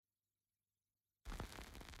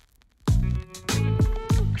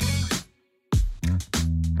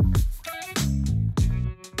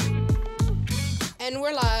And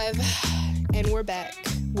we're live, and we're back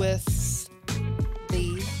with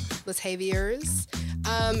the Latayvias.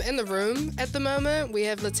 In the room at the moment, we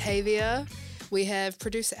have Latayvia, we have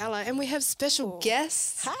producer Ella, and we have special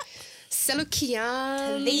guests,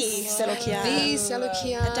 Selu-Kian. The Selu-Kian. The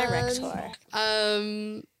Selu-Kian. A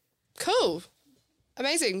director. Cool.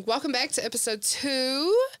 Amazing. Welcome back to episode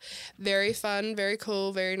 2. Very fun, very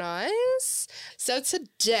cool, very nice. So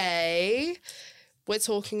today, we're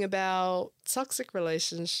talking about toxic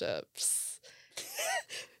relationships.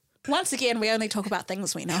 Once again, we only talk about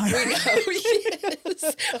things we know. We know,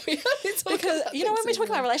 yes. We only talk Because, about you know, when we things talk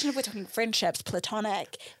about relationships, we're talking friendships,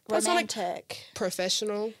 platonic, romantic,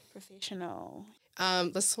 professional. professional.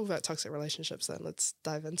 Let's talk about toxic relationships then. Let's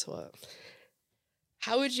dive into it.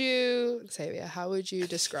 How would you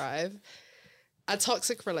describe a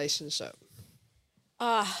toxic relationship?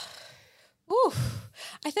 I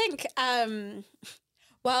think,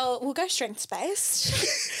 well, we'll go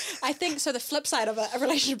strengths-based. I think, so the flip side of a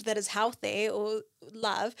relationship that is healthy or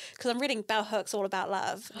love, because I'm reading Bell Hooks all about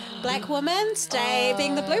love. Black woman, stay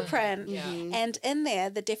being the blueprint. Yeah. And in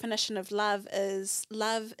there, the definition of love is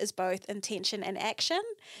both intention and action.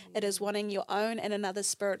 It is wanting your own and another's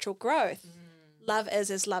spiritual growth. Love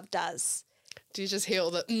is as love does. Do you just hear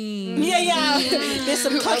all the Yeah. There's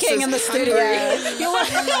some Who else cooking is in the studio.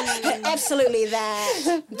 Absolutely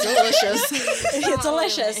that. delicious It's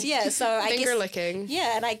delicious. Yeah. So I finger guess licking?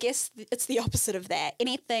 yeah, and I guess it's the opposite of that.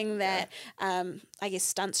 Anything that I guess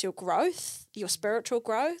stunts your growth, your spiritual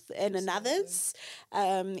growth in another's,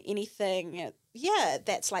 anything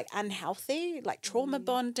that's like unhealthy, like trauma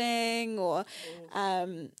bonding or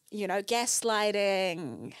you know,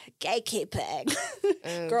 gaslighting,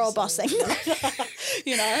 gatekeeping, girl bossing.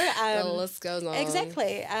 You know, The list goes on.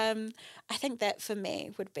 exactly. I think that for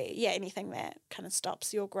me would be anything that kind of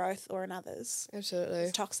stops your growth or another's. Absolutely.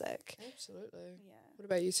 It's toxic. Absolutely. Yeah. What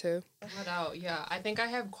about you two? I think I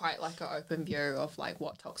have quite like an open view of like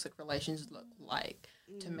what toxic relations look like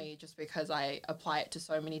to me, just because I apply it to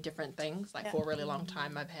so many different things. Like for a really long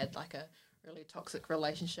time, I've had like a really toxic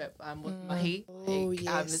relationship with Mahi. Oh,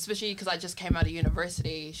 yes. Especially because I just came out of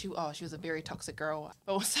university. She was a very toxic girl,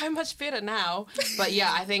 but was so much better now. But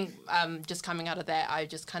yeah, I think just coming out of that, I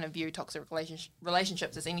just kind of view toxic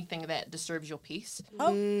relationships as anything that disturbs your peace.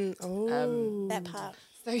 That part.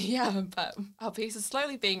 So yeah, but our peace is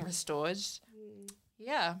slowly being restored.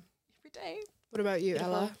 Yeah, every day. What about you,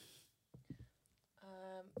 Ella?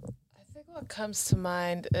 I think what comes to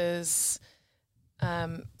mind is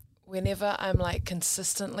whenever I'm like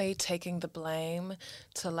consistently taking the blame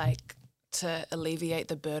to alleviate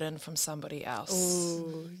the burden from somebody else.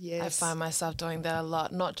 Oh, yes. I find myself doing that a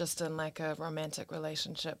lot, not just in like a romantic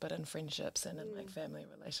relationship, but in friendships and in like family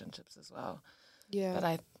relationships as well. Yeah. But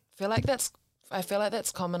I feel like that's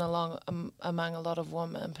common among a lot of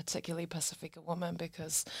women, particularly Pacifica women,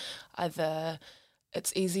 because either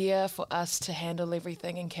it's easier for us to handle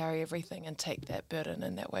everything and carry everything and take that burden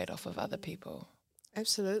and that weight off of other people.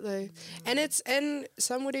 Absolutely. And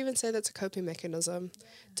some would even say that's a coping mechanism,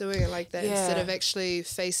 doing it like that instead of actually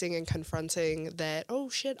facing and confronting that, oh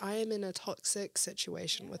shit, I am in a toxic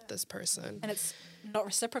situation with this person. And it's not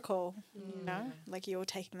reciprocal, you know, like you're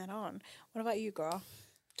taking that on. What about you, girl?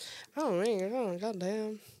 Oh man, oh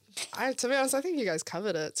goddamn. To be honest, I think you guys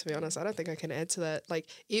covered it, to be honest. I don't think I can add to that. Like,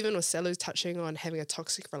 even with Selu touching on having a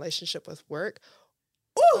toxic relationship with work,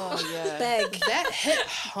 Big. that hit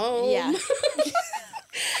home. Yeah.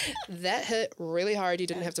 That hit really hard. You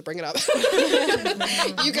didn't have to bring it up.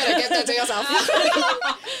 You gotta get that to yourself.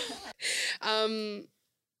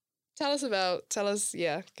 Tell us,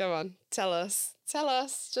 yeah, come on. Tell us,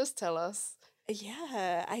 just tell us.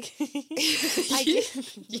 Yeah.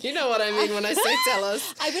 You know what I mean when I say tell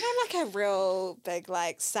us. I went on like a real big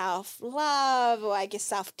like self-love or I guess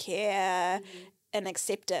self-care and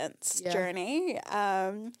acceptance journey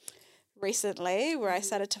recently, where I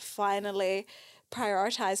started to finally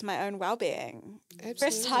prioritise my own well-being. Absolutely.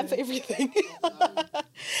 First time for everything.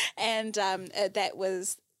 And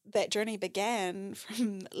that journey began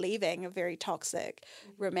from leaving a very toxic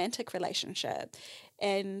romantic relationship.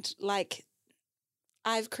 And like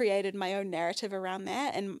I've created my own narrative around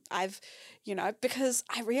that, and I've, you know, because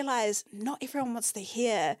I realize not everyone wants to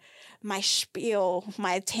hear my spiel,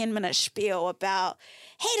 my 10-minute spiel about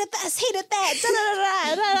hated this, hated that,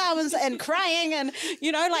 and crying, and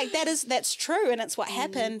you know, like that's true, and it's what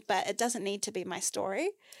happened, but it doesn't need to be my story.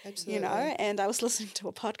 Absolutely. You know. And I was listening to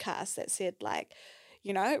a podcast that said like,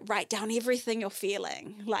 you know, write down everything you're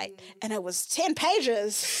feeling, like, and it was 10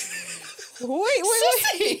 pages.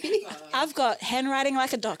 Sissy. I've got handwriting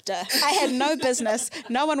like a doctor. I had no business.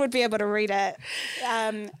 No one would be able to read it.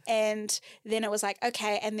 And then it was like,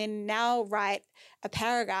 okay, and then now write a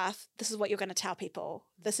paragraph. This is what you're going to tell people.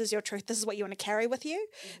 This is your truth. This is what you want to carry with you,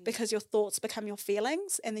 because your thoughts become your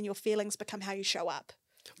feelings, and then your feelings become how you show up.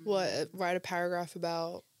 What? Write a paragraph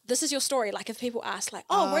about... This is your story. Like if people ask like,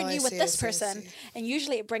 weren't you with this person? And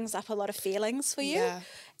usually it brings up a lot of feelings for you. Yeah.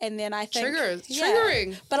 And then I think...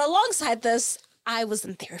 Triggering. But alongside this, I was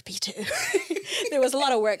in therapy too. There was a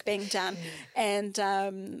lot of work being done. And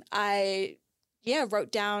I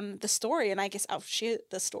wrote down the story, and I guess I'll share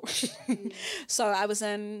the story. So I was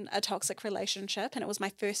in a toxic relationship, and it was my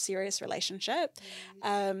first serious relationship.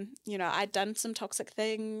 I'd done some toxic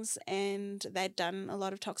things, and they'd done a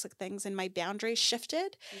lot of toxic things, and my boundaries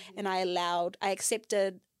shifted, and I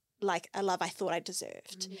accepted like a love I thought I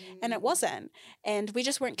deserved, and it wasn't, and we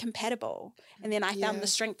just weren't compatible. And then I found the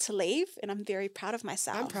strength to leave, and I'm very proud of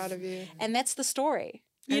myself. I'm proud of you. And that's the story.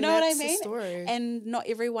 You know what I mean? And not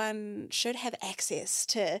everyone should have access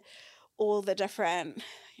to all the different,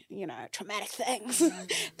 traumatic things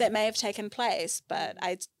that may have taken place. But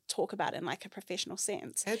I talk about it in like a professional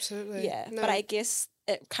sense. Absolutely. Yeah. No. But I guess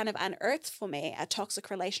it kind of unearthed for me a toxic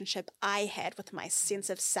relationship I had with my sense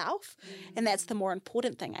of self. And that's the more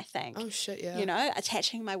important thing, I think. Oh, shit, yeah.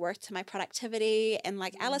 Attaching my work to my productivity. And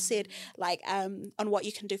like Alice said, like on what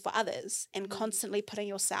you can do for others, and constantly putting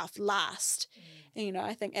yourself last. And,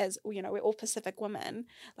 I think as, we're all Pacific women,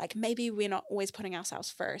 like maybe we're not always putting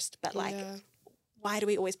ourselves first, but like, why do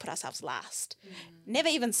we always put ourselves last? Never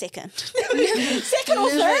even second. Second or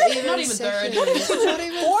third? Not even third. Not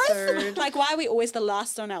even fourth? third. Like, why are we always the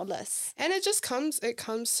last on our list? And it comes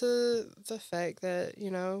to the fact that,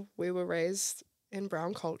 we were raised in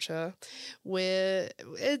brown culture where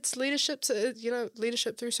it's leadership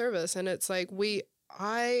leadership through service. And it's like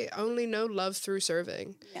I only know love through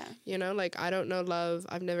serving. Yeah. I don't know love.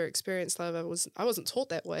 I've never experienced love. I wasn't taught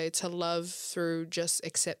that way, to love through just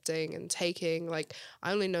accepting and taking. Like,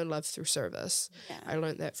 I only know love through service. Yeah. I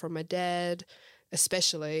learned that from my dad,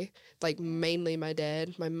 especially, like mainly my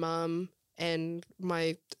dad, my mom, and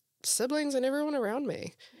my siblings and everyone around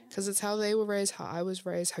me. Because it's how they were raised, how I was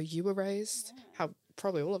raised, how you were raised, how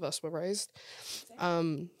probably all of us were raised.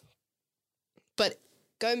 But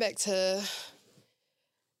going back to...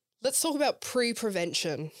 Let's talk about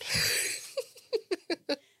pre-prevention.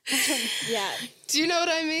 Yeah. Do you know what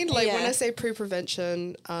I mean? Like when I say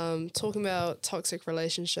pre-prevention, talking about toxic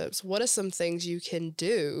relationships, what are some things you can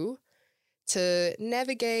do to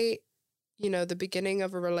navigate, the beginning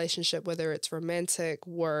of a relationship, whether it's romantic,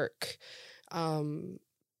 work,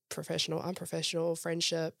 professional, unprofessional,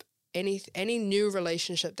 friendship, any new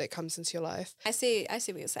relationship that comes into your life? I see what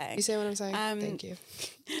you're saying. You see what I'm saying? Thank you.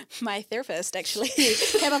 My therapist actually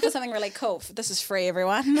came up with something really cool. This is free,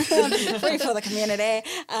 everyone. Free for the community.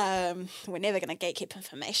 We're never going to gatekeep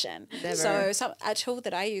information. Never. So a tool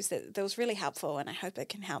that I use that was really helpful, and I hope it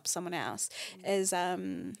can help someone else, is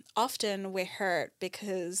often we're hurt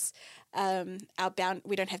because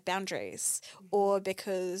we don't have boundaries, or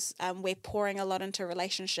because we're pouring a lot into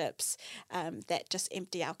relationships that just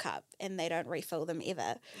empty our cup and they don't refill them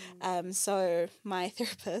ever. So my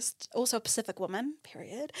therapist, also a Pacific woman,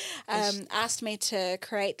 period, asked me to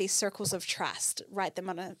create these circles of trust, write them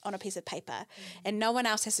on a piece of paper, and no one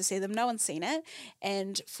else has to see them. No one's seen it.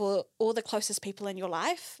 And for all the closest people in your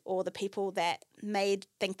life, or the people that may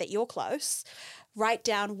think that you're close, write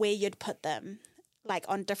down where you'd put them, like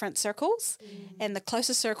on different circles. And the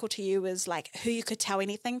closest circle to you is like who you could tell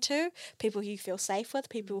anything to, people who you feel safe with,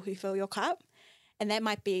 people who fill your cup. And that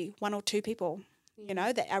might be one or two people,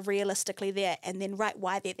 that are realistically there, and then write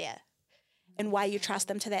why they're there and why you trust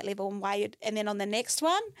them to that level, and then on the next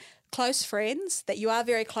one, close friends that you are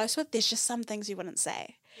very close with, there's just some things you wouldn't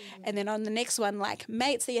say. And then on the next one, like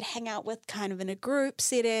mates that you'd hang out with kind of in a group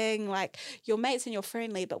setting, like your mates and you're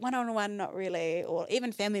friendly, but one-on-one, not really. Or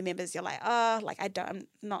even family members, you're like, I'm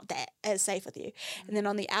not that as safe with you. And then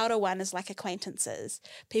on the outer one is like acquaintances,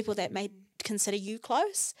 people that may consider you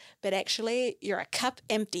close, but actually you're a cup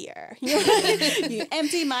emptier. You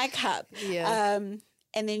empty my cup. Yeah.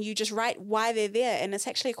 And then you just write why they're there. And it's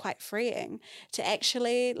actually quite freeing to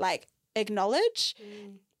actually like acknowledge.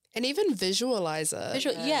 And even visualize it.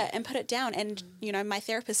 And put it down. And, my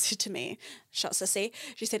therapist said to me, shots to see,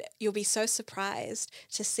 she said, you'll be so surprised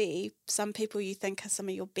to see some people you think are some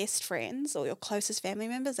of your best friends or your closest family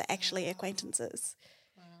members are actually acquaintances.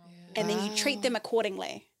 Wow. And then you treat them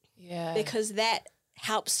accordingly. Yeah. Because that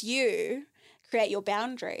helps you create your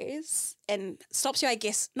boundaries and stops you, I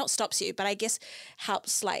guess, not stops you, but I guess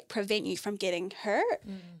helps like prevent you from getting hurt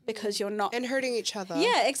because you're not. And hurting each other.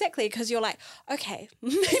 Yeah, exactly. Because you're like, okay,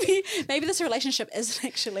 maybe this relationship isn't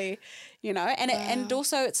actually, you know, and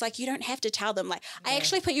also it's like you don't have to tell them like, I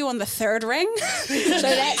actually put you on the third ring. So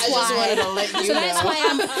that's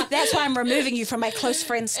that's why I'm removing you from my close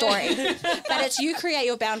friend story. But it's you create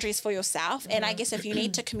your boundaries for yourself. And I guess if you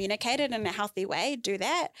need to communicate it in a healthy way, do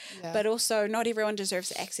that. Yeah. But also not everyone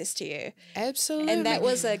deserves access to you. Absolutely. And that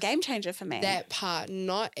was a game changer for me. That part,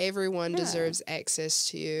 not everyone deserves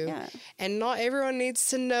access to you. Yeah. And not everyone needs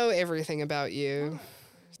to know everything about you.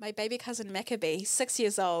 My baby cousin Maccabee, he's 6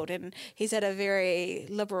 years old, and he's at a very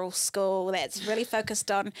liberal school that's really focused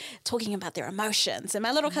on talking about their emotions. And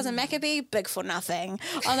my little cousin Maccabee, big for nothing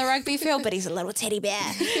on the rugby field, but he's a little teddy bear.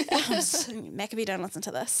 Maccabee, don't listen to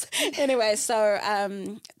this. Anyway, so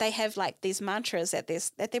they have like these mantras at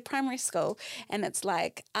their primary school, and it's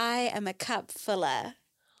like, I am a cup filler.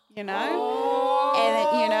 You know,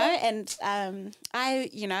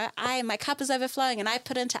 my cup is overflowing and I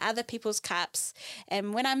put into other people's cups.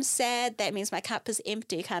 And when I'm sad, that means my cup is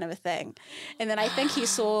empty, kind of a thing. And then I think he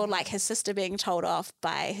saw like his sister being told off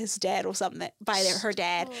by his dad or something, her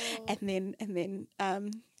dad. And then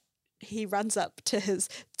he runs up to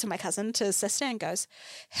my cousin, to his sister, and goes,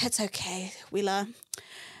 "It's okay, Wheeler.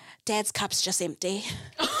 Dad's cup's just empty."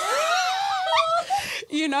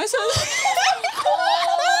 You know, so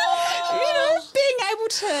being able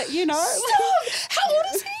to, how old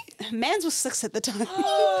is he? Mans was 6 at the time.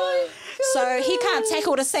 Oh so he can't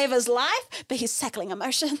tackle to save his life, but he's tackling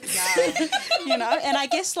emotions. Yeah. And I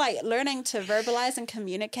guess like learning to verbalize and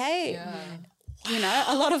communicate. Yeah.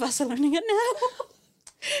 A lot of us are learning it now.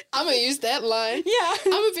 I'm going to use that line. Yeah.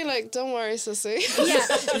 I'm going to be like, don't worry, sissy. Yeah,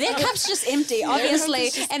 their cup's just empty,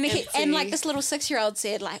 obviously. And like this little 6-year-old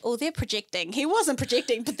said, like, oh, they're projecting. He wasn't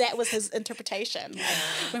projecting, but that was his interpretation.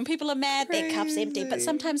 Like, when people are mad, their cup's empty. But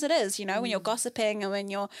sometimes it is, when you're gossiping and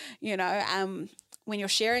when you're, when you're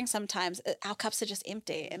sharing sometimes, our cups are just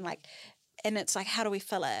empty. And it's like, how do we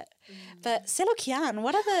fill it? But Selu-Kian,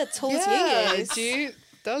 what are the tools you use?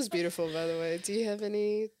 That was beautiful, by the way. Do you have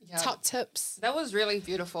any top tips? That was really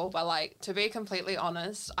beautiful, but to be completely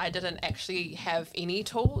honest, I didn't actually have any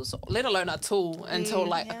tools, let alone a tool,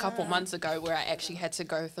 until a couple months ago, where I actually had to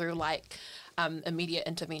go through immediate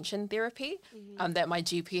intervention therapy that my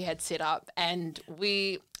GP had set up. And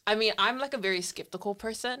I'm like a very skeptical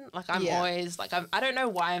person. I'm always I don't know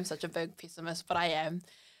why I'm such a big pessimist, but I am.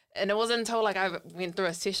 And it wasn't until I went through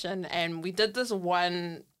a session and we did this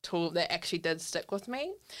one tool that actually did stick with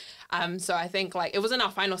me. So I think it was in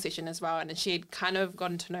our final session as well, and she had kind of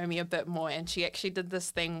gotten to know me a bit more, and she actually did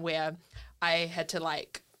this thing where I had to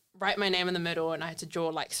write my name in the middle and I had to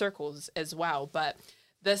draw circles as well. But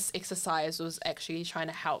this exercise was actually trying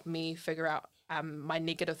to help me figure out my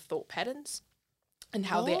negative thought patterns and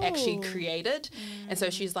how they're actually created. And so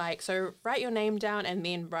she's like, so write your name down and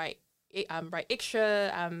then write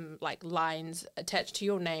extra lines attached to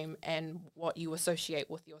your name and what you associate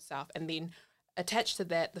with yourself, and then attach to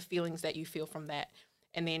that the feelings that you feel from that.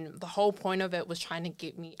 And then the whole point of it was trying to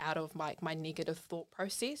get me out of my negative thought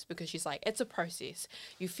process, because she's like, it's a process.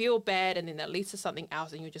 You feel bad and then that leads to something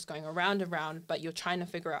else and you're just going around and around, but you're trying to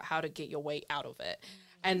figure out how to get your way out of it.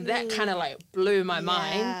 And that kind of blew my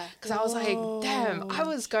mind, because I was like, damn, I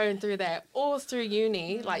was going through that all through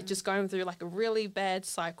uni, just going through a really bad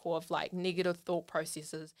cycle of negative thought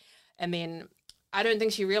processes. And then I don't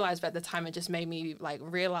think she realized, but at the time it just made me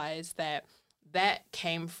realize that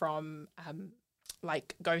came from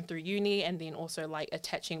going through uni, and then also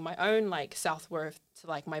attaching my own self-worth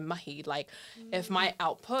to my mahi. If my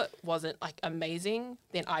output wasn't amazing,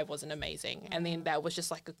 then I wasn't amazing. And then that was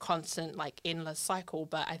just a constant endless cycle.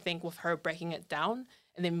 But I think with her breaking it down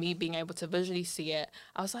and then me being able to visually see it,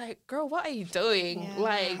 I was like, girl, what are you doing?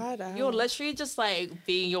 You're literally just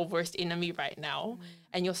being your worst enemy right now.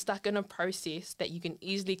 And you're stuck in a process that you can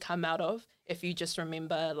easily come out of if you just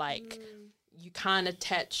remember you can't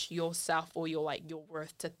attach yourself or your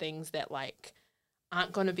worth to things that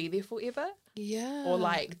aren't going to be there forever. Yeah. Or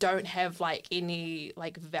don't have any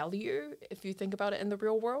value if you think about it in the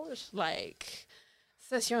real world.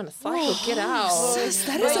 Sis, you're on a cycle. Get out. Sis,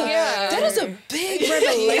 that is a big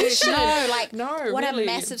revelation. What really. A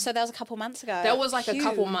massive. So that was a couple months ago. That was a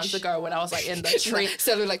couple months ago when I was in the tree.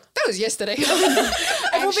 So that was yesterday.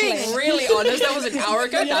 If we're being really honest, that was an hour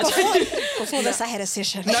ago. Before this, I had a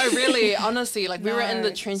session. No, really, honestly, we were in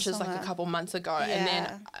the trenches a couple months ago, and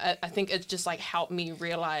then I think it just helped me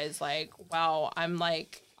realize wow,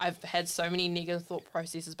 I've had so many negative thought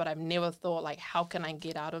processes, but I've never thought how can I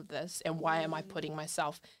get out of this, and why am I putting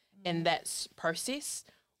myself in that process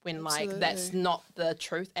when like Absolutely. that's not the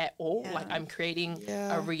truth at all. Yeah. Like I'm creating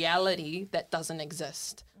Yeah. a reality that doesn't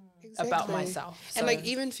exist about Exactly. myself. And like So-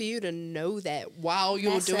 even for you to know that while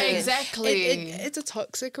you're Massive. doing Exactly. it's a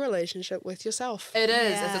toxic relationship with yourself. It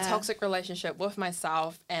is. Yeah. It's a toxic relationship with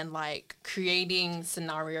myself and like creating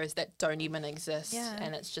scenarios that don't even exist. Yeah.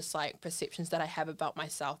 And it's just like perceptions that I have about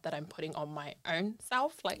myself that I'm putting on my own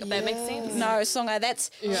self. Like, if that makes sense. No, Songa, that's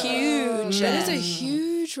huge. That is a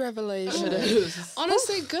huge revelation. It is.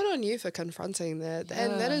 Honestly, good on you for confronting that.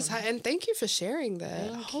 And that is and thank you for sharing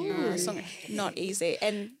that. Holy- Songa, not easy.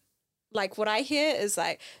 And like what I hear is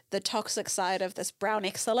like the toxic side of this brown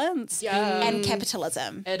excellence and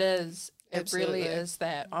capitalism. It is. It Absolutely. really is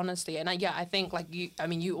that, honestly. And I think like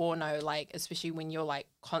you all know, like, especially when you're like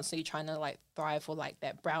constantly trying to like thrive for like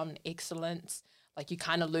that brown excellence, like you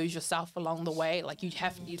kind of lose yourself along the way. Like you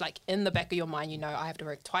like in the back of your mind, you know, I have to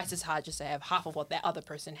work twice as hard just to have half of what that other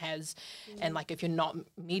person has. And like if you're not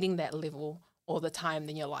meeting that level all the time,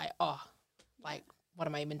 then you're like, oh, like, what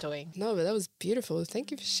am I even doing? No, but that was beautiful.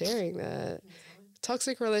 Thank you for sharing that.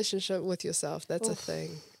 Toxic relationship with yourself, that's a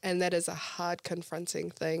thing. And that is a hard confronting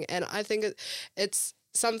thing. And I think it's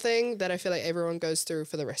something that I feel like everyone goes through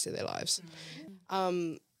for the rest of their lives.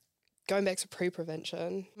 Going back to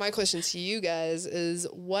pre-prevention, my question to you guys is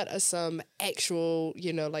what are some actual,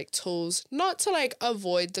 you know, like tools, not to like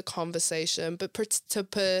avoid the conversation, but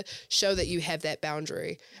to show that you have that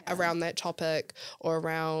boundary around that topic or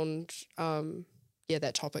around,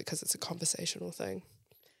 that topic because it's a conversational thing.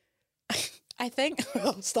 I think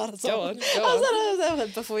I'll start us off. Go on.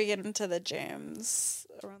 Before we get into the gems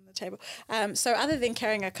around the table. So other than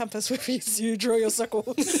carrying a compass with you draw your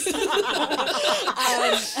circles.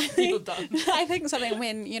 I think something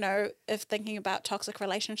when, you know, if thinking about toxic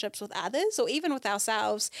relationships with others or even with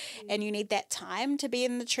ourselves and you need that time to be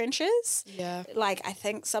in the trenches. Yeah. Like I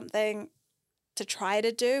think something to try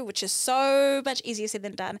to do, which is so much easier said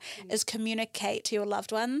than done, is communicate to your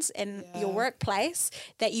loved ones and your workplace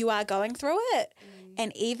that you are going through it.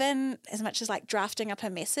 And even as much as like drafting up a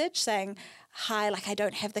message saying, hi, like I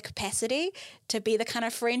don't have the capacity to be the kind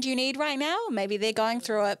of friend you need right now. Maybe they're going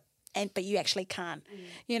through it but you actually can't,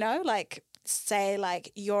 you know, like say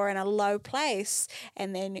like you're in a low place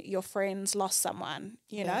and then your friend's lost someone,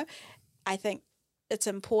 you know. I think it's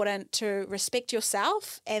important to respect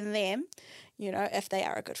yourself and them, you know, if they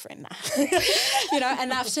are a good friend now, you know,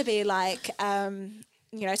 enough to be like,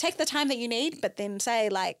 you know, take the time that you need, but then say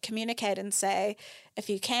like communicate and say, if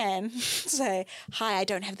you can, say, hi, I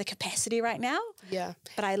don't have the capacity right now. Yeah.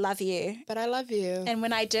 But I love you. But I love you. And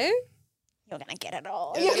when I do, you're going to get it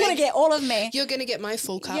all. You're going to get all of me. You're going to get my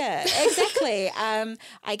full cup. Yeah, exactly.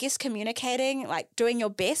 I guess communicating, like doing your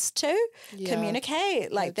best to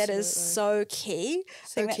communicate, like that is so key.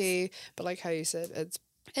 So key. But like how you said, it's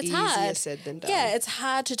easier hard. said than done. Yeah, it's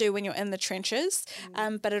hard to do when you're in the trenches,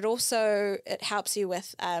 but it helps you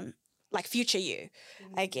with like future you,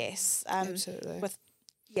 I guess. Absolutely.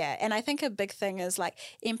 And I think a big thing is like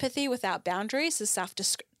empathy without boundaries is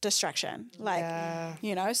self-destruction. Like,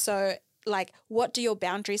 you know, so like what do your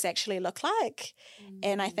boundaries actually look like?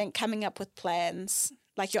 And I think coming up with plans,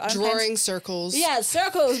 like your own drawing circles. Yeah,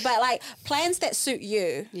 circles, but like plans that suit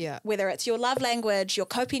you. Yeah. Whether it's your love language, your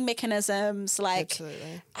coping mechanisms, like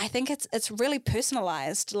Absolutely. I think it's really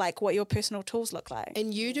personalized, like what your personal tools look like.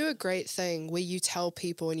 And you do a great thing where you tell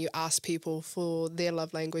people and you ask people for their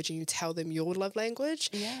love language and you tell them your love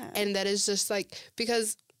language. Yeah. And that is just like,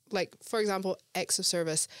 because like, for example, acts of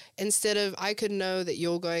service, instead of, I could know that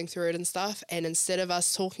you're going through it and stuff, and instead of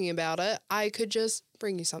us talking about it, I could just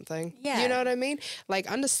bring you something. Yeah. You know what I mean?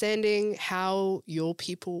 Like understanding how your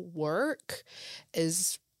people work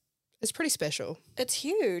is pretty special. It's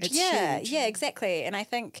huge. It's yeah. huge. Yeah, exactly. And I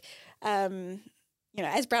think, you know,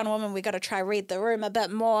 as brown women, we got to try read the room a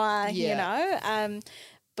bit more, you know.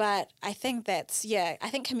 But I think I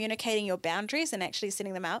think communicating your boundaries and actually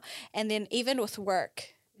setting them out. And then even with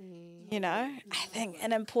work, you know, I think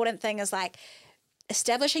an important thing is like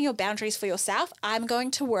establishing your boundaries for yourself. I'm going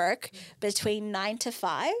to work between 9 to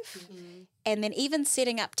 5. And then even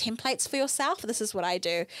setting up templates for yourself. This is what I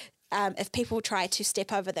do. If people try to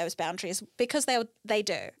step over those boundaries, because they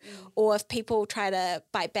do, or if people try to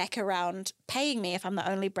bite back around paying me if I'm the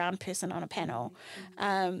only brown person on a panel,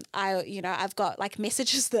 I've got like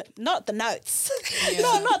messages that not the notes,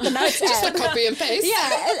 not the notes, Just the copy and paste.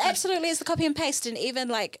 Yeah, it absolutely is the copy and paste. And even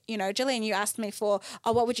like, you know, Jillian, you asked me for,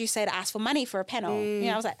 what would you say to ask for money for a panel? You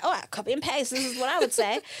know, I was like, copy and paste. This is what I would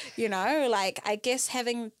say. You know, like I guess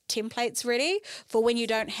having templates ready for when you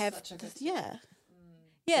don't have,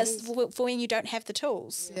 Yes, for when you don't have the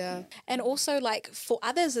tools. Yeah. And also like for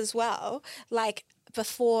others as well, like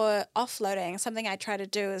before offloading, something I try to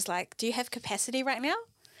do is like, do you have capacity right now?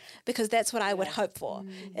 Because that's what I would hope for,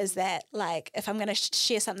 is that, like, if I'm going to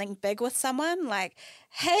share something big with someone, like,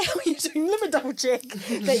 hey, how are you doing? Let me double check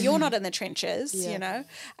that you're not in the trenches, you know?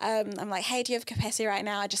 I'm like, hey, do you have capacity right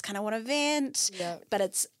now? I just kind of want to vent. Yeah.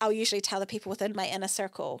 But I'll usually tell the people within my inner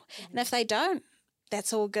circle. And if they don't,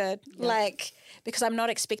 that's all good. Like, because I'm not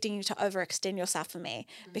expecting you to overextend yourself for me,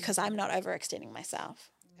 because I'm not overextending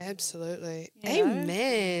myself. Absolutely. You know?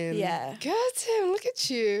 Amen. Yeah. God damn, look at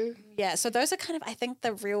you. Yeah. So those are kind of, I think,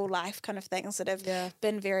 the real life kind of things that have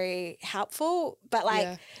been very helpful. But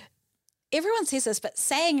like everyone says this, but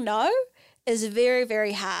saying no is very,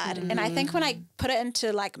 very hard. And I think when I put it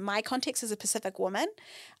into like my context as a Pacific woman,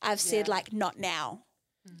 I've said like, not now.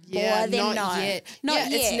 Yeah, not yet. Not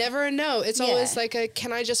yet. It's never a no. It's always like a,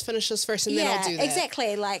 can I just finish this first and then I'll do that.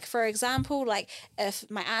 Exactly. Like, for example, like if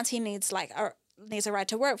my auntie needs a ride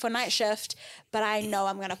to work for night shift, but I know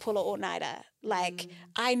I'm going to pull an all-nighter. Like,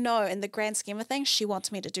 I know in the grand scheme of things, she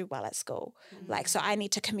wants me to do well at school. Like, so I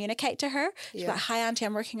need to communicate to her. She's like, hi, auntie,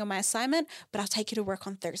 I'm working on my assignment, but I'll take you to work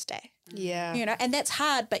on Thursday. Yeah. You know, and that's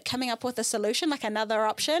hard, but coming up with a solution, like another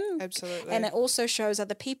option. Absolutely. And it also shows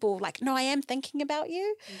other people, like, no, I am thinking about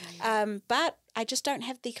you, but I just don't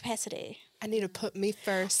have the capacity. I need to put me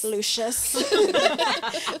first. Lucius.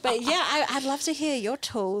 But yeah, I'd love to hear your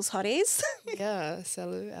tools, hotties. Yeah,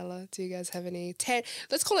 Selu, Ella, do you guys have any,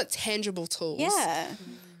 let's call it tangible tools? Yeah.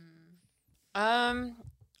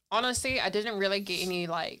 Honestly, I didn't really get any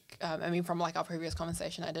from like our previous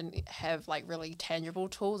conversation, I didn't have like really tangible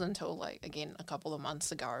tools until like, again, a couple of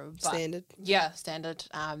months ago. But, standard. Yeah, standard.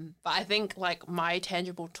 But I think like my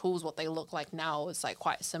tangible tools, what they look like now is like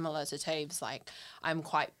quite similar to Tayv's. Like I'm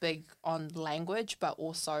quite big on language, but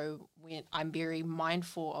also when I'm very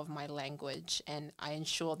mindful of my language, and I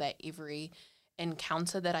ensure that every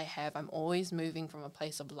encounter that I have, I'm always moving from a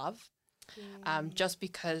place of love. Just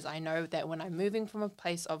because I know that when I'm moving from a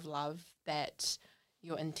place of love, that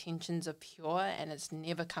your intentions are pure and it's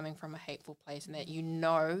never coming from a hateful place, and that you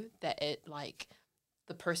know that it, like,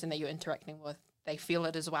 the person that you're interacting with, they feel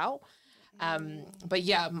it as well. But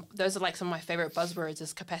yeah, those are like some of my favorite buzzwords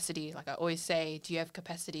is capacity. Like I always say, do you have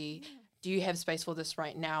capacity? Do you have space for this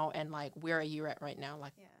right now? And like, where are you at right now?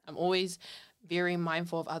 Like I'm always very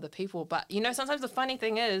mindful of other people. But, you know, sometimes the funny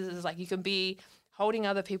thing is like you can be holding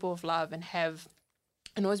other people with love and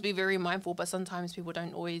always be very mindful, but sometimes people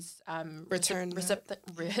don't always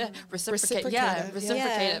reciprocate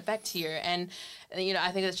it back to you. And you know,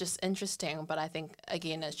 I think it's just interesting, but I think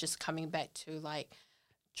again it's just coming back to like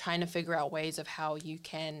trying to figure out ways of how you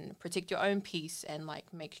can protect your own peace and like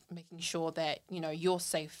making sure that, you know, you're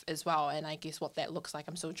safe as well. And I guess what that looks like,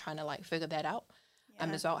 I'm still trying to like figure that out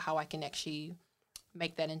as well, how I can actually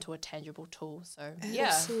make that into a tangible tool. So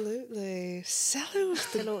absolutely.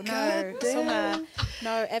 Selu,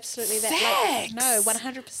 no, absolutely. Facts. That, like, no,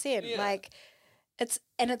 100%. Like it's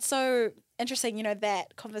so interesting, you know,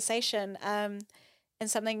 that conversation, and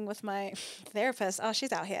something with my therapist. Oh,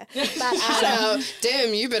 she's out here. But,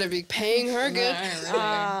 damn, you better be paying her good.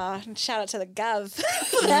 Shout out to the Gov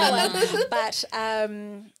for that one. But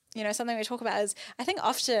you know, something we talk about is, I think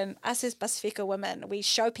often us as Pasifika women, we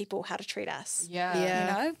show people how to treat us. Yeah. You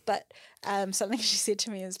know, but something she said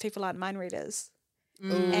to me is people aren't mind readers.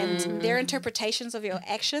 And their interpretations of your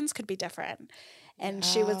actions could be different. And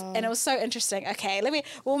it was so interesting. Okay,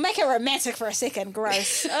 we'll make it romantic for a second.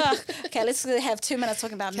 Gross. Okay, let's have 2 minutes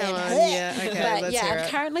talking about men. But I'm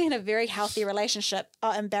currently in a very healthy relationship.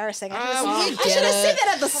 Oh, embarrassing. I should have said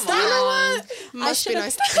that at the start. You know what? Must be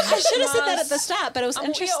nice. I should have said that at the start, but it was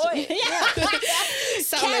interesting.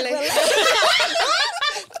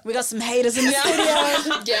 We got some haters in the studio.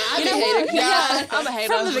 Yeah, I'm a hater. Yeah, I'm a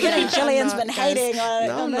hater. From the beginning, Gillian's been hating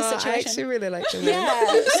on this situation. I actually really like them.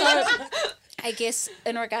 Yeah, so I guess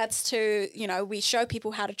in regards to, you know, we show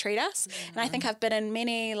people how to treat us. And I think I've been in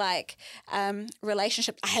many like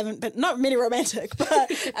relationships. I haven't been, not many romantic,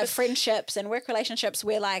 but friendships and work relationships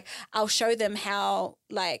where like I'll show them how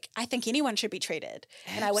like I think anyone should be treated.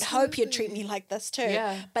 And I would hope you'd treat me like this too.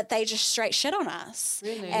 Yeah. But they just straight shit on us.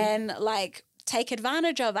 Really? And like take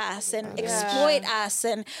advantage of us and exploit us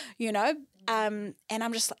and, you know, and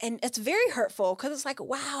I'm just, and it's very hurtful because it's like,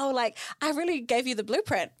 wow, like I really gave you the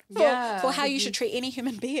blueprint for how you should treat any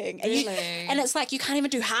human being. And, and it's like, you can't even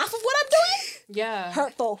do half of what I'm doing. Yeah.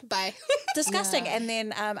 Hurtful. Bye. Disgusting. Yeah. And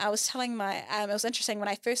then I was telling it was interesting when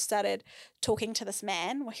I first started talking to this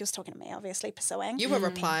man. Well, he was talking to me, obviously, pursuing. You were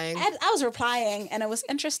replying. I was replying, and it was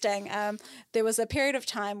interesting. There was a period of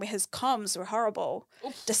time where his comms were horrible,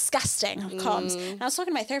 disgusting comms. And I was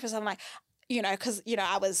talking to my therapist, I'm like, you know, because, you know,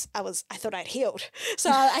 I thought I'd healed. So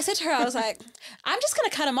I said to her, I was like, I'm just going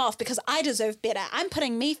to cut him off because I deserve better. I'm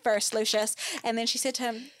putting me first, Lucius. And then she said to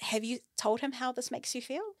him, have you told him how this makes you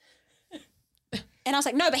feel? And I was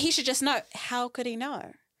like, no, but he should just know. How could he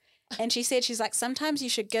know? And she said, she's like, sometimes you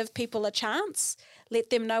should give people a chance, let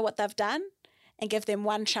them know what they've done, and give them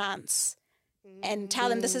one chance and tell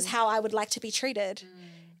them this is how I would like to be treated.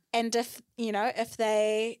 And if, you know, if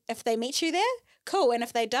they meet you there, cool. And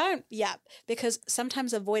if they don't, because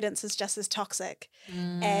sometimes avoidance is just as toxic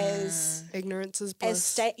as ignorance is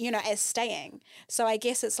bliss. As staying. So I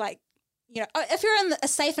guess it's like, you know, if you're in a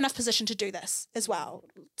safe enough position to do this as well,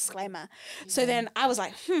 disclaimer. So then I was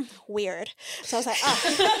like, weird. So I was like,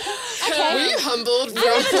 okay. Were you humbled from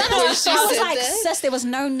when she I was said like, that? sis, there was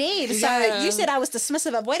no need. So Yeah. you said I was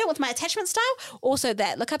dismissive, avoidant with my attachment style. Also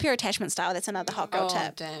that, look up your attachment style. That's another hot girl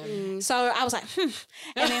tip. Damn. So I was like, And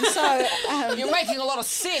then so... You're making a lot of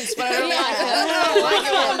sense, but I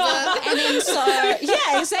don't And then so,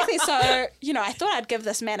 yeah, exactly. So, you know, I thought I'd give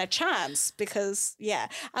this man a chance because,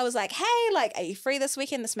 I was like, hey, like, are you free this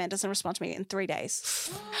weekend? This man doesn't respond to me in 3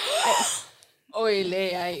 days.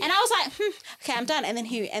 Oily, And I was like, okay, I'm done. And then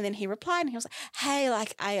he replied and he was like, hey,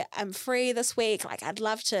 like, I'm free this week. Like, I'd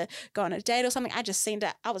love to go on a date or something. I just seen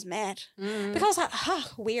that. I was mad because I was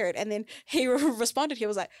like, weird. And then he responded. He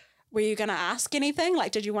was like, were you going to ask anything?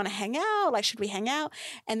 Like, did you want to hang out? Like, should we hang out?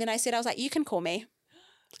 And then I said, I was like, you can call me.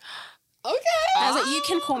 Okay. I was like, you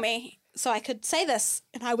can call me. So I could say this,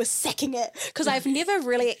 and I was sacking it because I've never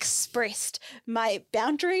really expressed my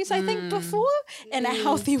boundaries, I think, before in a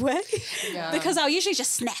healthy way. Yeah. Because I'll usually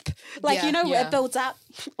just snap. Like, Yeah. you know, where Yeah. it builds up.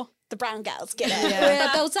 Oh, the brown girls get it. Where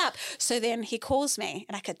it builds up. So then he calls me,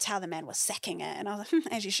 and I could tell the man was sacking it. And I was like,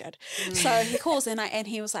 as you should. So he calls, and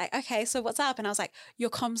he was like, okay, so what's up? And I was like, your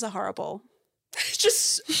comms are horrible.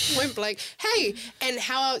 Just point blank. Hey, and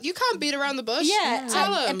how you can't beat around the bush. Yeah,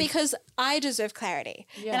 Tell him. because I deserve clarity.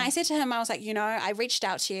 Yeah. And I said to him, I was like, you know, I reached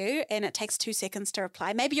out to you and it takes 2 seconds to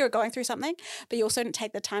reply. Maybe you're going through something, but you also didn't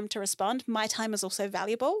take the time to respond. My time is also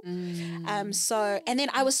valuable. So, and then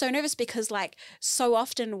I was so nervous because like so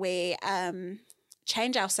often we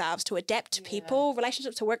change ourselves to adapt to people,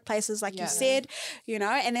 relationships, to workplaces, like you said, you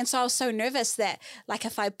know, and then so I was so nervous that like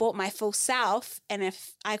if I bought my full self and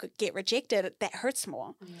if I could get rejected, that hurts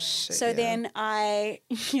more. Shit, So yeah. then I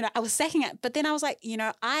was sacking it, but then I was like, you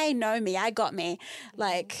know, I know me, I got me.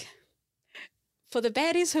 Like, for the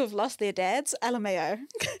baddies who have lost their dads, LMAO.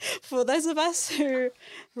 For those of us who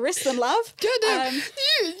rest in love, Goddamn.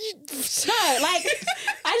 no, like,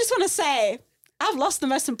 I just want to say, I've lost the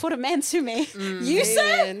most important man to me. You, sir?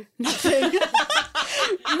 Man. Nothing.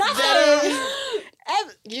 Nothing.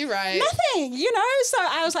 You right. Nothing, you know? So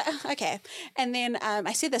I was like, okay. And then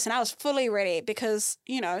I said this and I was fully ready because,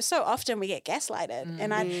 you know, so often we get gaslighted.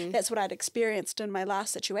 And that's what I'd experienced in my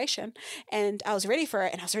last situation. And I was ready for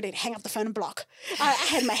it and I was ready to hang up the phone and block. I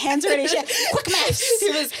had my hands ready. Quick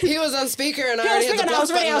maths. He was on speaker and I already had the block I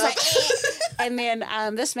was ready. I was button like, and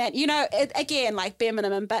then this man, you know, again, like bare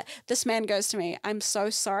minimum, but this man goes to me, I'm so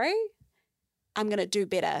sorry. I'm going to do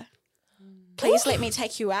better. Please let me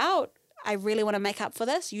take you out. I really want to make up for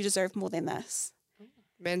this. You deserve more than this.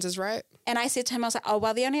 Man's is right. And I said to him, I was like, oh,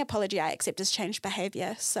 well, the only apology I accept is changed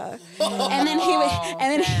behavior. So, and then you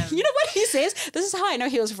know what he says? This is how I know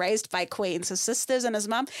he was raised by queens, his sisters and his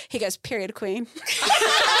mum. He goes, period, queen.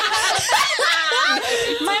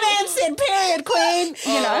 My man said, period, queen,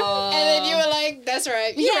 you know. And then you were like, that's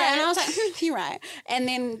right. You're right. And I was like, you're right. And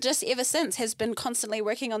then just ever since has been constantly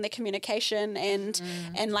working on their communication and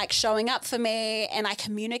like showing up for me, and I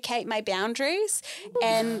communicate my boundaries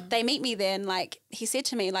and they meet me then. Like he said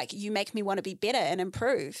to me, like, you make me want to be better and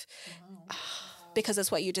improve. Because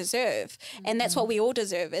it's what you deserve. And that's what we all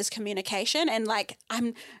deserve is communication. And like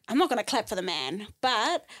I'm not gonna clap for the man,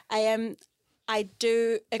 but I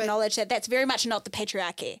do acknowledge that that's very much not the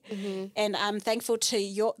patriarchy. And I'm thankful to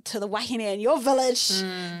the wahine in your village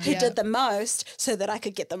who did the most so that I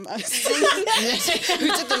could get the most. Who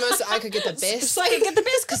did the most so I could get the best? So I could get the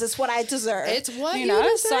best because it's what I deserve. It's what you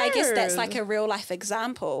know. So I guess that's deserve. like a real life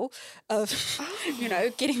example of, you know,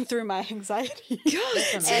 getting through my anxiety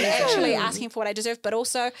and actually asking for what I deserve, but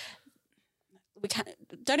also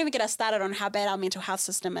don't even get us started on how bad our mental health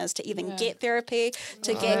system is to even get therapy,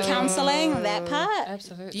 to get counselling, that part.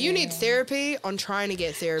 Absolutely. You need therapy on trying to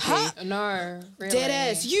get therapy. No, really. Dead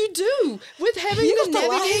ass. You do. With having You to got the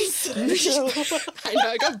navigate. I know,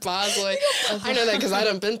 I got bars. Like, I know that because I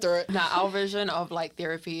done been through it. Nah, our version of like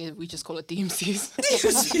therapy is we just call it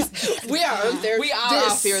DMCs. We are on therapy. We are our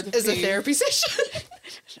therapy. Is a therapy session.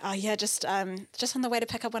 Oh yeah, just on the way to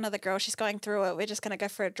pick up one of the girls. She's going through it. We're just gonna go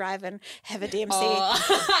for a drive and have a DMC.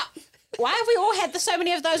 Why have we all had so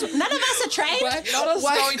many of those? None of us are trained. Not us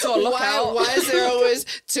going to a lookout. Why is there always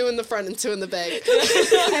 2 in the front and 2 in the back?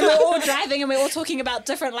 And we're all driving and we're all talking about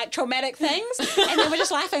different like traumatic things. And then we're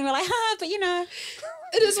just laughing. We're like, but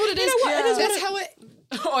it is what it is. You know what? It is what That's how it.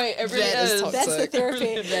 Oh, it really is. Toxic. That's the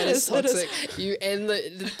therapy. That is toxic. You and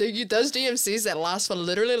those DMCs that last for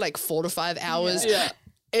literally like 4 to 5 hours. Yeah.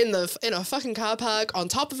 In a fucking car park on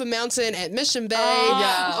top of a mountain at Mission Bay.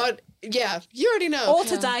 You already know. All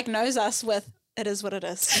to diagnose us with it is what it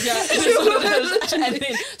is. Yeah, it is what it is. And then,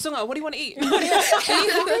 Sunga, what do you want to eat?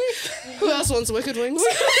 Who else wants wicked wings?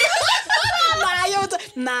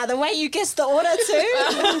 Nah, the way you guessed the order too.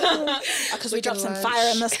 Because we dropped some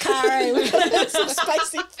fire in this car. We got some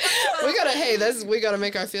spicy. We gotta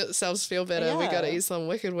make ourselves feel better. Yeah. We gotta eat some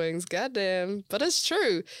wicked wings. Goddamn. But it's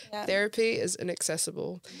true. Yeah. Therapy is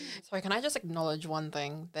inaccessible. Sorry, can I just acknowledge one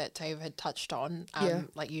thing that Tayv had touched on?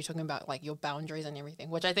 Like you talking about like your boundaries and everything,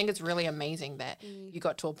 which I think is really amazing that you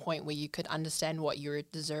got to a point where you could understand what you're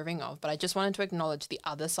deserving of. But I just wanted to acknowledge the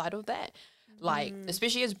other side of that. Like,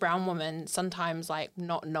 especially as brown women, sometimes like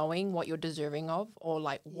not knowing what you're deserving of or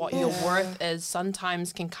like what your worth is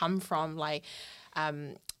sometimes can come from like,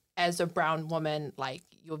 as a brown woman, like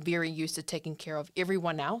you're very used to taking care of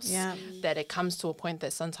everyone else, that it comes to a point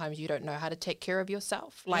that sometimes you don't know how to take care of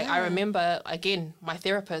yourself. Like I remember, again, my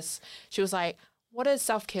therapist, she was like, what does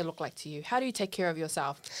self-care look like to you? How do you take care of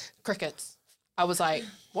yourself? Crickets. I was like,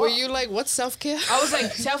 what? Were you like, what's self-care? I was like,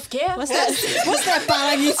 self-care? What's that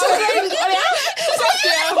bang you Self-care?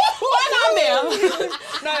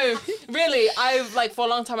 No, really, for a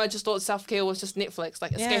long time, I just thought self-care was just Netflix,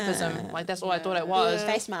 like escapism. Like, that's all I thought it was.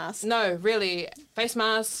 Face mask. No, really, face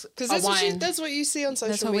mask, because wine. That's what you see on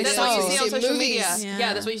social media. That's what you see on social media. Yeah.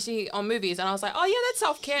 Yeah, that's what you see on movies. And I was like, oh, yeah, that's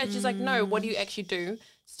self-care. And she's like, no, what do you actually do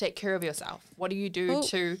to take care of yourself? What do you do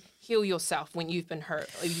to heal yourself when you've been hurt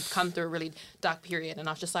or you've come through a really dark period? And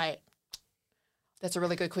I was just like, that's a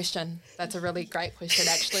really good question. That's a really great question,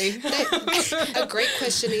 actually. A great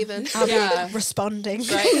question, even. I'll be responding.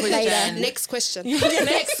 Great question. Next question.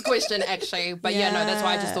 Next question, actually. But that's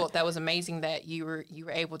why I just thought that was amazing that you were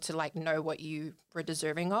able to like know what you were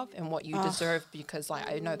deserving of and what you deserve, because like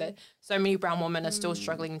I know that so many brown women are still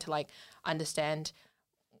struggling to like understand,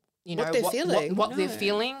 you know, what they're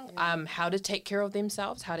feeling, how to take care of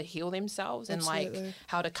themselves, how to heal themselves, and like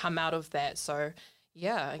how to come out of that. So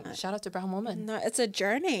yeah, shout out to brown women. No, it's a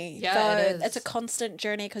journey. Yeah, it is. It's a constant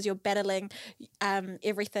journey because you're battling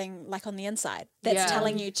everything like on the inside that's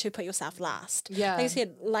telling you to put yourself last. Yeah. Like I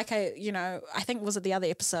said, I think was it the other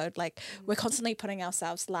episode, like we're constantly putting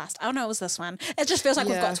ourselves last. Oh no, it was this one. It just feels like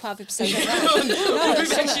we've got 12 episodes. No,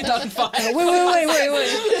 we've actually done 5. Wait.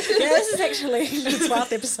 Yeah, this is actually the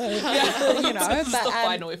 12th episode. You know, this is the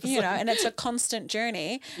final episode. You know, and it's a constant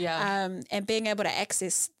journey. Yeah. And being able to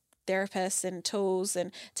access therapists and tools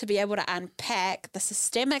and to be able to unpack the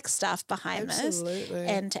systemic stuff behind this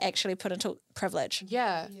and to actually put into privilege.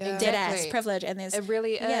 Yeah. Dead ass privilege. And there's it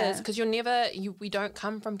really is, because we don't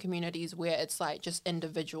come from communities where it's like just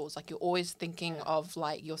individuals. Like you're always thinking of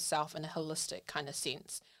like yourself in a holistic kind of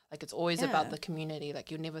sense. Like it's always about the community.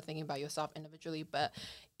 Like you're never thinking about yourself individually. But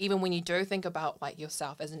even when you do think about like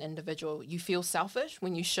yourself as an individual, you feel selfish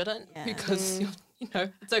when you shouldn't, because you know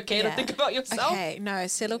it's okay to think about yourself. Okay, no,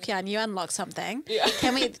 Selu-Kian, you unlocked something. Yeah.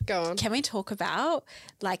 Can we go on? Can we talk about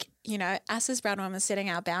like, you know, us as brown women setting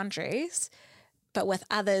our boundaries, but with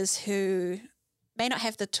others who may not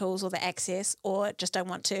have the tools or the access or just don't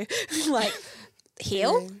want to like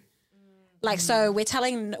heal? Like, so we're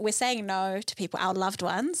saying no to people, our loved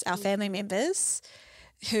ones, our family members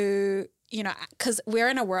who, you know, because we're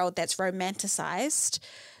in a world that's romanticized,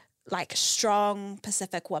 like strong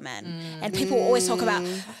Pacific women. And people always talk about,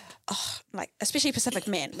 like, especially Pacific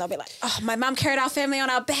men, they'll be like, oh, my mum carried our family on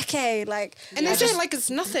our back, like. And they say like it's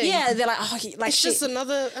nothing. Yeah, they're like, oh, like it's just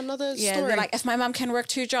another yeah, story. they're like, if my mum can work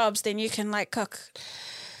 2 jobs, then you can like cook.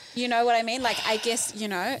 You know what I mean? Like, I guess, you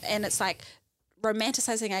know, and it's like,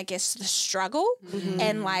 romanticizing, I guess, the struggle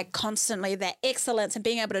and like constantly that excellence and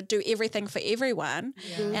being able to do everything for everyone.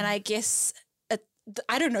 And I guess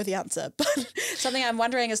I don't know the answer, but something I'm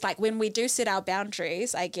wondering is like when we do set our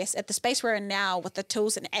boundaries, I guess at the space we're in now with the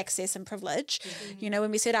tools and access and privilege, you know, when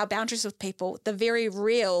we set our boundaries with people, the very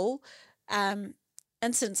real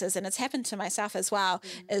instances, and it's happened to myself as well,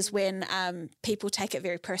 is when people take it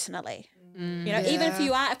very personally. You know, even if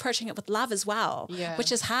you are approaching it with love as well,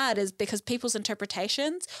 which is hard, is because people's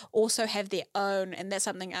interpretations also have their own, and that's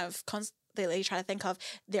something I've constantly tried to think of,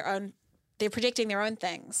 their own. They're projecting their own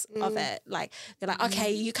things of it. Like, they're like,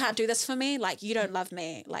 okay, you can't do this for me. Like, you don't love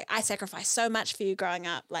me. Like, I sacrificed so much for you growing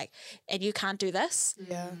up. Like, and you can't do this.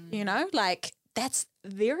 Yeah. You know, like, that's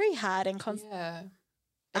very hard and Yeah.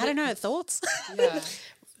 I don't know, thoughts? Yeah.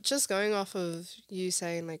 Just going off of you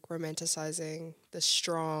saying like romanticizing the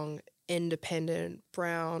strong, independent,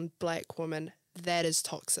 brown, black woman, that is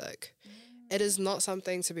toxic. It is not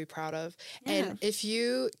something to be proud of. Yeah. And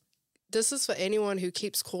this is for anyone who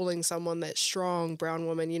keeps calling someone that strong brown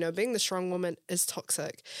woman, being the strong woman is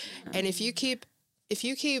toxic. And if you keep,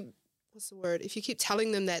 what's the word? If you keep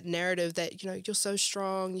telling them that narrative that, you're so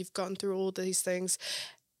strong, you've gotten through all these things,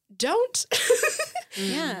 don't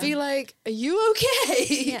Yeah. be like, are you okay?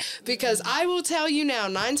 Yeah. Because I will tell you now,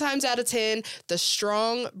 9 times out of 10, the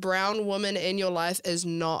strong brown woman in your life is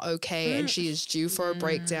not okay and she is due for a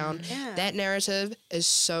breakdown. Yeah. That narrative is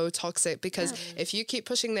so toxic because if you keep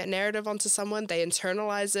pushing that narrative onto someone, they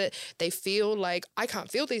internalize it. They feel like, I can't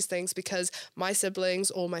feel these things because my siblings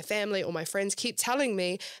or my family or my friends keep telling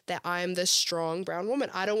me that I'm this strong brown woman.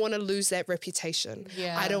 I don't want to lose that reputation.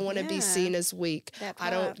 Yeah. I don't want to be Yeah. seen as weak. That I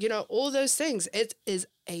don't, part. all those things. It is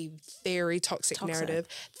a very toxic narrative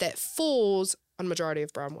that falls on majority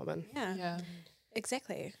of brown women. Yeah. Yeah.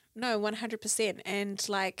 Exactly. No, 100%. And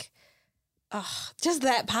like, just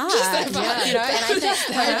that part. that part. Yeah. And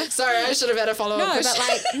I think, Sorry, I should have had a follow-up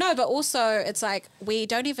question. but also it's like we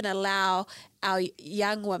don't even allow our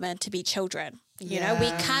young women to be children. You know, we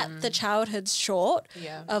cut the childhood short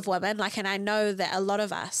Yeah. of women. Like, and I know that a lot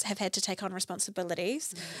of us have had to take on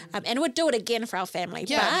responsibilities, and would do it again for our family.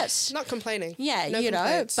 Yeah, But not complaining. yeah, No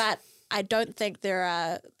complaints. but I don't think there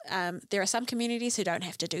are some communities who don't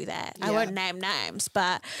have to do that. I Yeah. won't name names,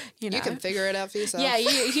 but you know, You can figure it out for yourself. yeah,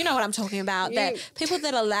 you know what I'm talking about. That You- people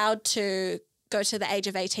that are allowed to go to the age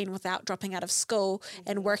of 18 without dropping out of school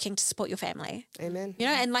and working to support your family. Amen. You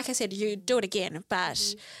know, and like I said, you do it again,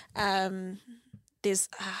 but there's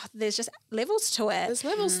just levels to it. There's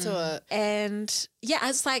levels to it. And yeah,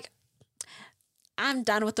 it's like I'm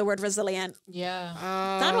done with the word resilient. Yeah.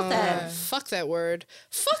 Done with it. Fuck that word.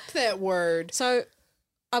 Fuck that word. So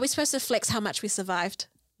are we supposed to flex how much we survived?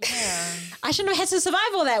 Yeah. I shouldn't have had to survive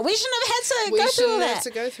all that. We shouldn't have had to We go through all shouldn't have that.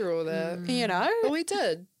 to go through all that. You know? But we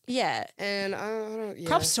did. Yeah. And I don't, yeah.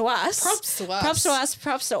 Props to us. Props to us. Props to us.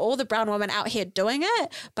 Props to all the brown women out here doing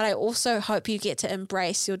it. But I also hope you get to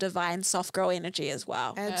embrace your divine soft girl energy as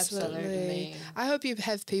well. Absolutely. Absolutely. I hope you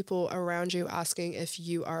have people around you asking if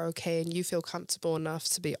you are okay and you feel comfortable enough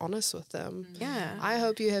to be honest with them. Yeah. I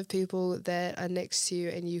hope you have people that are next to you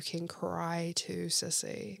and you can cry to,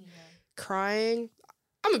 sissy. Crying.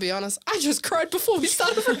 I'm going to be honest. I just cried before we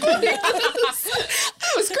started recording.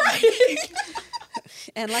 I was crying.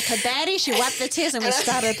 And like a baddie, she wiped the tears and we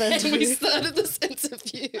started the And we interview. started this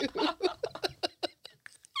interview.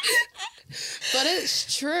 But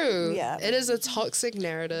it's true. Yeah. It is a toxic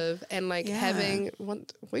narrative. And like Yeah.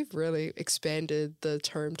 we've really expanded the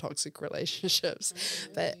term toxic relationships.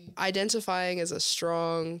 But identifying as a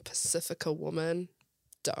strong Pacifica woman,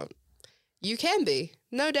 don't. You can be.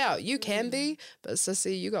 No doubt. You can be. But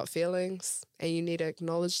sissy, you got feelings and you need to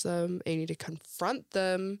acknowledge them and you need to confront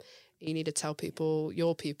them. You need to tell people,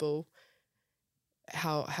 your people,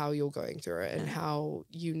 how you're going through it and how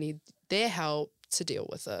you need their help to deal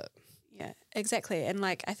with it. Yeah, exactly. And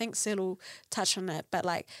like, I think Selu touched on it, but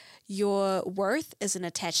like your worth isn't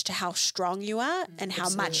attached to how strong you are and how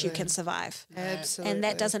much you can survive. Absolutely. And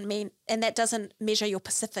that doesn't measure your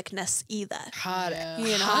pacificness either. hard.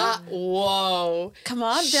 You know? Hard. Whoa. Come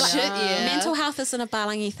on. They're like, Shit, yeah. mental health isn't a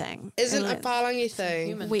Balangi thing. Isn't And a Palangi thing.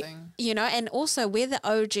 Human we, thing. you know, and also we're the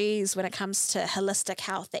OGs when it comes to holistic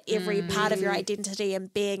health, that every part of your identity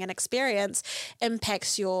and being and experience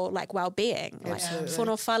impacts your like well-being. Like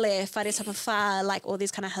whono whale, whare tapa wha, like all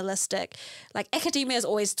these kind of holistic, like academia is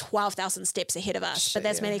always 12,000 steps ahead of us, but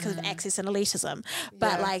that's mainly because of access and elitism.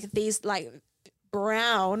 But Yeah. like these like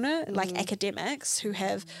brown like academics who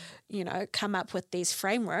have, you know, come up with these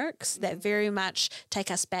frameworks that very much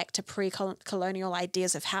take us back to pre-colonial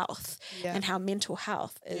ideas of health and how mental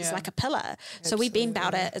health is Yeah. like a pillar. So we've been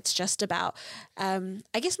about it. It's just about,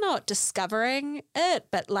 I guess not discovering it,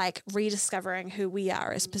 but like rediscovering who we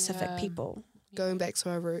are as Pacific people. Going back to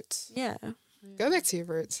our roots. Yeah. Go back to your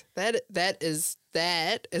roots. That is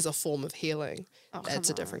a form of healing. That's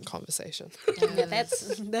a different conversation. Yeah,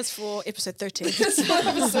 that's for episode 13.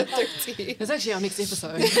 Episode 13. It's actually our next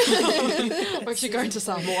episode. We're actually going to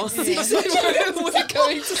Samoa. We're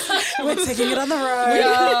going to. We're taking it on the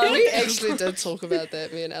road. We actually did talk about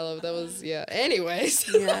that, me and Ella. That was, yeah. Anyways.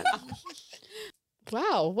 Yeah.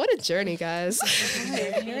 Wow, what a journey, guys.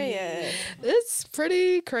 Period. It's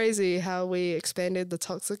pretty crazy how we expanded the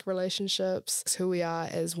toxic relationships, who we are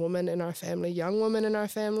as women in our family, young women in our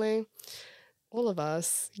family. All of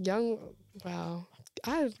us, young, wow.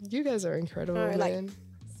 You guys are incredible, No, like- man.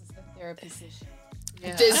 Therapy session.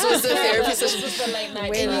 Yeah. This was the therapy session. This was the late night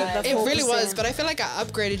We need drive. the It really 4%. was, but I feel like I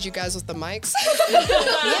upgraded you guys with the mics.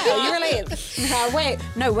 Yeah, you really. Wait,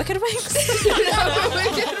 no, Wicked Wings?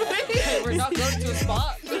 We're not going to a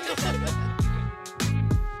spot.